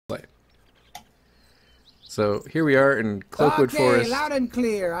So here we are in Cloakwood Okay, Forest. loud and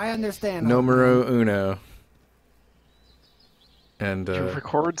clear. I understand. Numero uno. And You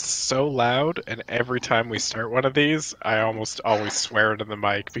record so loud, and every time we start one of these, I almost always swear into the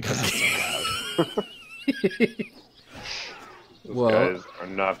mic because it's so loud. Those well, guys are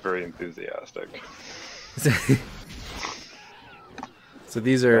not very enthusiastic. so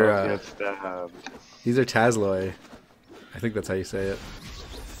these are Tasloi. I think that's how you say it.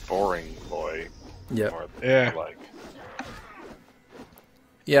 Boring boy. Yep. Yeah. Like.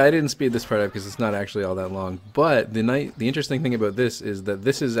 Yeah, I didn't speed this part up because it's not actually all that long. But the interesting thing about this is that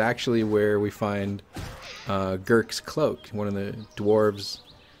this is actually where we find Gurke's cloak. One of the dwarves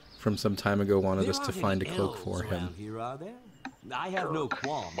from some time ago wanted us to find a cloak for him. Here, are there? I have no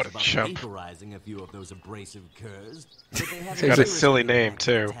qualms What a about chump. vaporizing a few of those abrasive curs. He's got a silly name,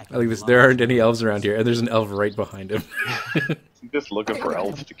 too. I think there aren't any elves around here, and there's an elf right behind him. Just looking for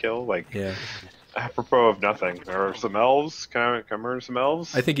elves to kill? Like, Yeah. apropos of nothing. There are some elves. Can I murder some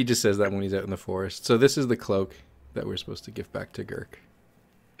elves? I think he just says that when he's out in the forest. So this is the cloak that we're supposed to give back to Gurke.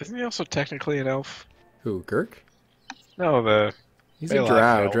 Isn't he also technically an elf? Who, Gurke? No, He's They a laugh,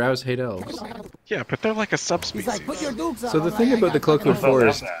 drow. elf. Drows hate elves. yeah, but they're like a He's subspecies. like, put your dukes up. So the I'm thing like, about the Cloakwood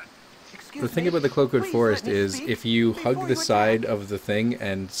Forest, Excuse the thing me? about the Cloakwood Please Forest let me is speak if you before hug you the attack. side of the thing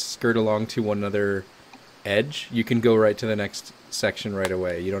and skirt along to one other edge, you can go right to the next section right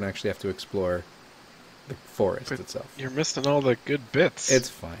away. You don't actually have to explore the forest But itself. You're missing all the good bits. It's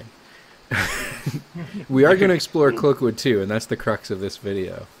fine. We are going to explore Cloakwood too, and that's the crux of this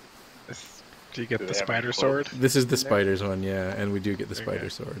video. Do you get Do the they have spider any sword? clothes? This is the spider's one, yeah, and we do get the Okay. spider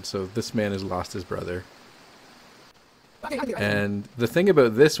sword. So this man has lost his brother. And the thing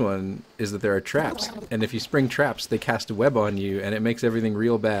about this one is that there are traps, and if you spring traps, they cast a web on you, and it makes everything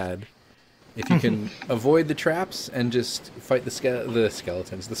real bad. If you can avoid the traps and just fight the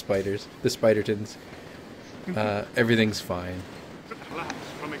skeletons, the spiders, the spidertons, everything's fine. Collapse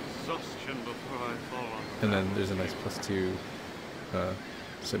from exhaustion before I fall on the And then there's a nice +2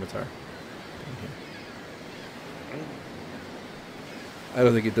 scimitar. Down here. I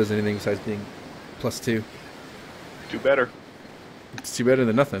don't think it does anything besides being +2. Do better. It's too better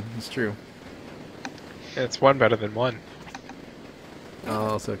than nothing. It's true. Yeah, it's one better than one.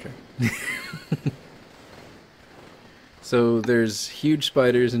 Also true. So there's huge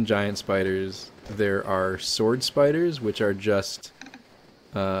spiders and giant spiders. There are sword spiders, which are just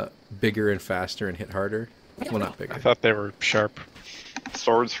bigger and faster and hit harder. Well, not bigger. I thought they were sharp.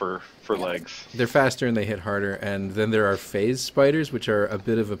 Swords for legs. They're faster and they hit harder. And then there are phase spiders, which are a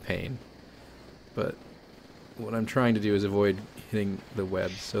bit of a pain. But what I'm trying to do is avoid hitting the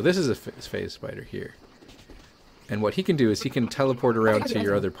webs. So this is a phase spider here. And what he can do is he can teleport around to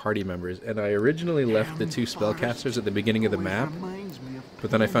your other party members. And I originally left the 2 spellcasters at the beginning of the map,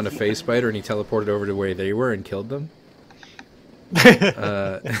 but then I found a phase spider and he teleported over to where they were and killed them. So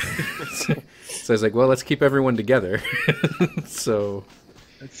I was like, well, let's keep everyone together. So,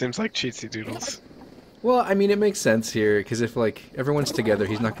 It seems like cheatsy doodles. well, I mean, it makes sense here, because if, like, everyone's together,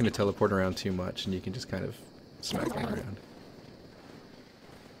 he's not going to teleport around too much, and you can just kind of smack him around.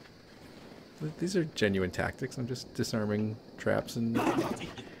 These are genuine tactics. I'm just disarming traps and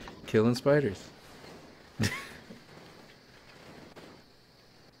killing spiders.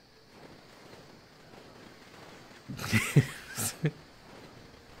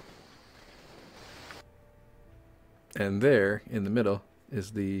 And there, in the middle,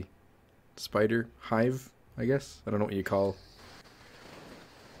 is the spider hive, I guess. I don't know what you call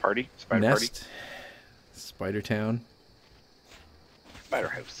Party? Spider nest. Spider town. party? Spider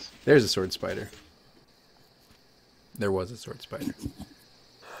house. There's a sword spider. There was a sword spider.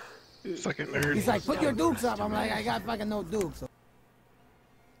 Fucking nerd. He's like, put your dukes up. I'm like, I got fucking no dukes.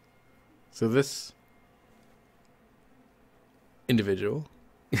 So this individual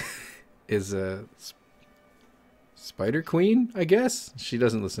is a spider queen, I guess. She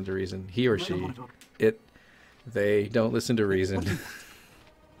doesn't listen to reason. He or she, they don't listen to reason.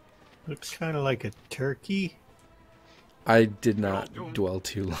 Looks kind of like a turkey. I did not dwell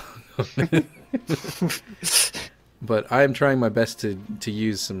too long on it. But I am trying my best to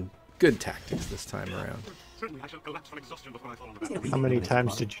use some good tactics this time around. Certainly I shall collapse from exhaustion before I fall on the battlefield. How many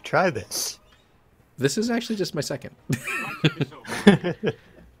times did you try this? This is actually just my second.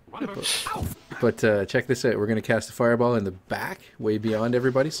 But check this out. We're going to cast a fireball in the back, way beyond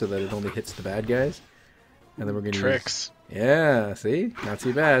everybody, so that it only hits the bad guys. And then we're going to Tricks. Yeah, see? Not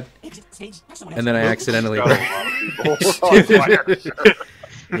too bad. And then I accidentally... Got a lot of people on fire.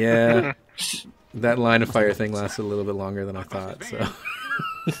 Yeah. That line of fire thing lasted a little bit longer than I thought, so...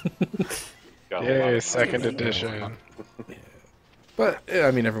 Got a lot Yay, of second fire. edition. But,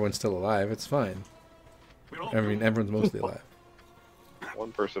 I mean, everyone's still alive. It's fine. I mean, everyone's mostly alive.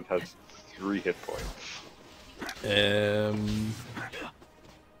 One person has 3 hit points.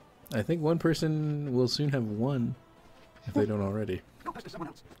 I think one person will soon have 1, if they don't already. Go to someone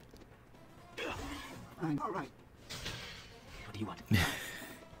else. All right. What do you want?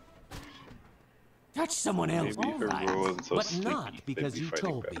 Touch someone else. Maybe All if right. everyone wasn't so But sneaky, not they'd because be you fighting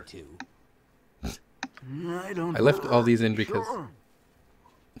told me better. to. I I left all these in because Don't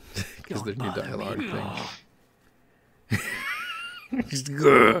there's new bother dialogue me. things.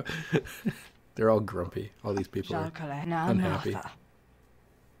 Grr. They're all grumpy. All these people are unhappy.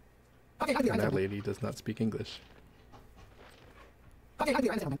 And that lady does not speak English. But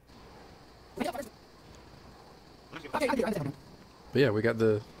yeah, we got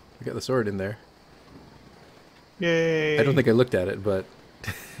the sword in there. Yay! I don't think I looked at it, but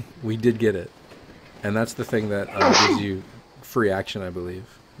we did get it. And that's the thing that gives you free action, I believe,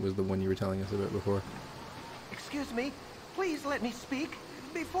 was the one you were telling us about before. Excuse me. Please let me speak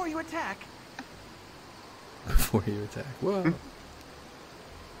before you attack. Before you attack. Whoa.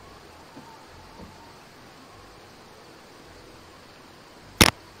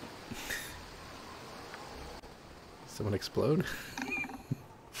 Someone explode?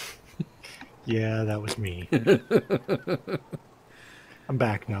 Yeah, that was me. I'm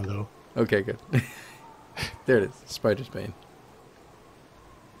back now, though. Okay, good. There it is. Spider's Bane.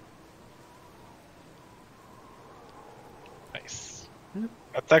 Nice.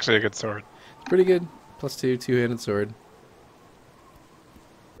 That's actually a good sword. It's pretty good. +2, 2-handed sword.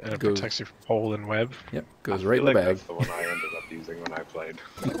 And it Goes- protects you from hole and web. Yep, goes I right in feel the like bag. that's the one I ended up using when I played.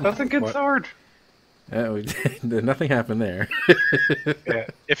 That's a good sword. Nothing happened there. Yeah,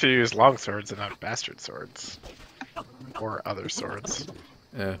 if you use long swords and not bastard swords. Or other swords.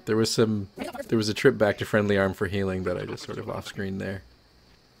 There was a trip back to friendly arm for healing that I just sort of off screen there.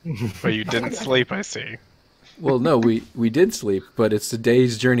 But you didn't sleep, I see. Well, no, we did sleep, but it's a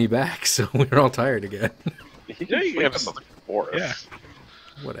day's journey back, so we're all tired again. You Yeah, can you sleep have in the forest.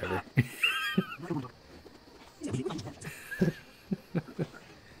 Yeah. Whatever.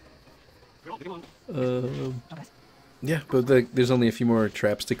 Yeah, but there's only a few more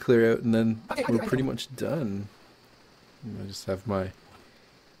traps to clear out, and then we're pretty much done. I just have my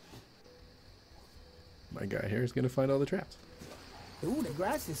guy here is gonna find all the traps. Ooh, the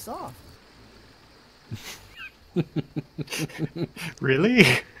grass is soft. Really?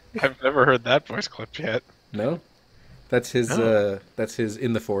 I've never heard that voice clip yet. No, that's his. No. That's his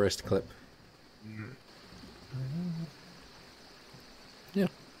in the forest clip. Yeah,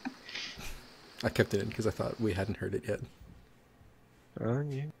 I kept it in because I thought we hadn't heard it yet.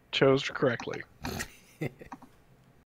 You chose correctly.